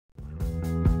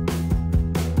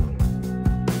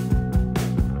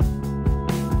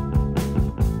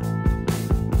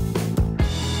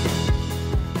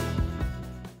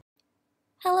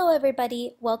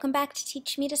everybody, welcome back to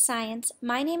Teach Me to Science.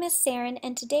 My name is Saren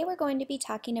and today we're going to be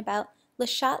talking about Le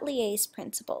Chatelier's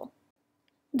principle.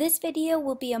 This video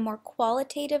will be a more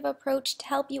qualitative approach to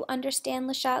help you understand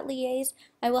Le Chatelier's.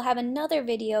 I will have another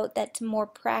video that's more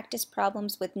practice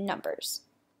problems with numbers.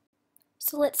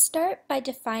 So let's start by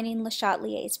defining Le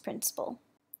Chatelier's principle.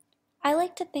 I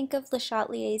like to think of Le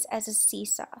Chatelier's as a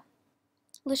seesaw.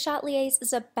 Le Chatelier's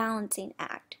is a balancing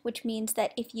act, which means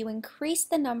that if you increase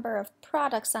the number of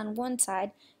products on one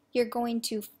side, you're going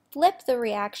to flip the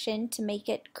reaction to make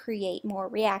it create more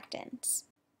reactants.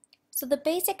 So the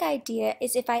basic idea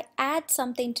is if I add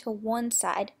something to one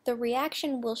side, the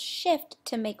reaction will shift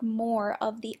to make more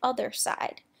of the other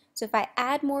side. So if I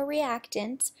add more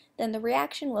reactants, then the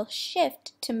reaction will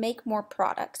shift to make more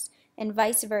products, and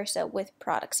vice versa with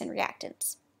products and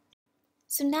reactants.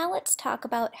 So now let's talk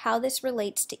about how this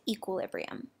relates to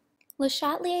equilibrium. Le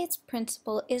Chatelier's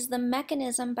principle is the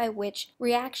mechanism by which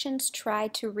reactions try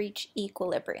to reach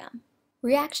equilibrium.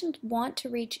 Reactions want to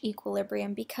reach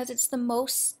equilibrium because it's the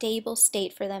most stable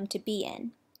state for them to be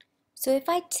in. So if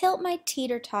I tilt my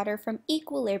teeter-totter from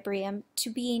equilibrium to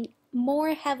being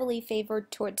more heavily favored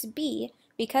towards B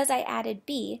because I added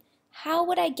B, how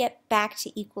would I get back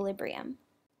to equilibrium?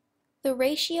 The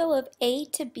ratio of A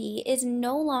to B is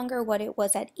no longer what it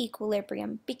was at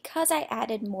equilibrium because I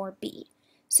added more B.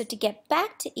 So to get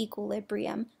back to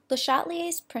equilibrium, Le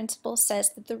Chatelier's principle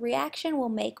says that the reaction will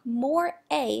make more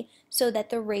A so that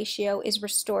the ratio is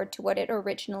restored to what it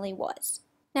originally was.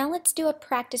 Now let's do a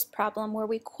practice problem where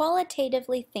we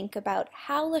qualitatively think about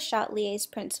how Le Chatelier's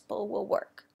principle will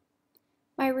work.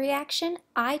 My reaction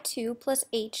I2 plus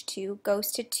H2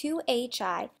 goes to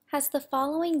 2HI has the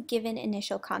following given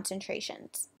initial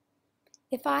concentrations.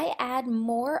 If I add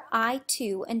more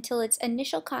I2 until its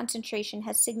initial concentration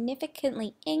has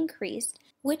significantly increased,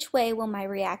 which way will my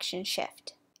reaction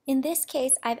shift? In this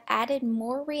case, I've added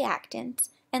more reactants,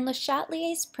 and Le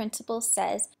Chatelier's principle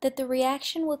says that the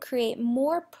reaction will create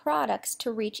more products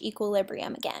to reach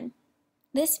equilibrium again.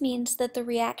 This means that the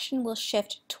reaction will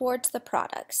shift towards the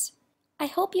products. I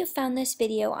hope you found this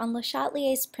video on Le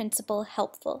Chatelier's principle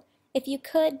helpful. If you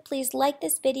could, please like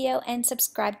this video and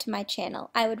subscribe to my channel.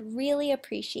 I would really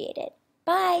appreciate it.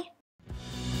 Bye!